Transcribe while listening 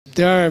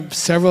There are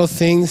several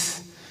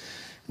things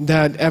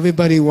that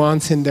everybody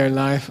wants in their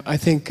life. I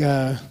think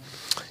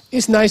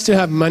it's nice to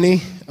have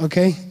money,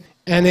 okay?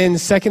 And then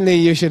secondly,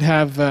 you should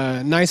have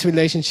nice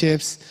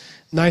relationships,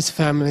 nice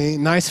family,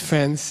 nice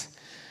friends,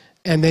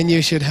 and then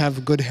you should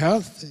have good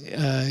health.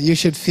 You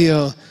should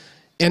feel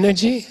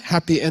energy,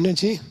 happy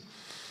energy.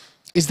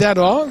 Is that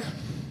all?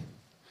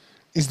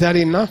 Is that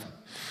enough?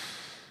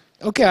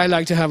 Okay, I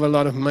like to have a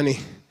lot of money,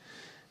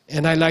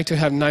 and I like to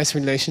have nice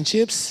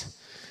relationships,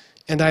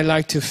 and I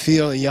like to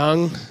feel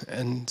young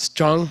and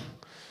strong.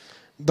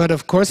 But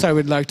of course I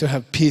would like to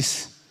have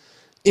peace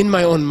in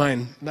my own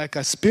mind, like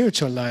a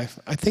spiritual life.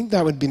 I think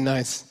that would be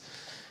nice.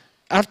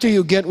 After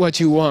you get what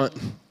you want,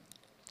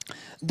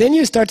 then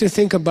you start to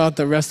think about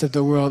the rest of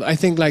the world. I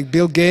think like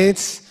Bill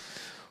Gates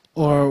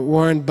or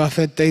Warren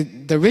Buffett,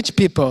 the rich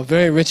people,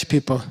 very rich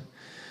people,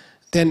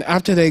 then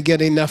after they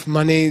get enough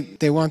money,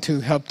 they want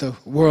to help the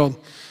world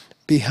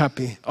be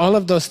happy. All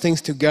of those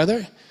things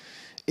together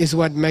is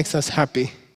what makes us happy.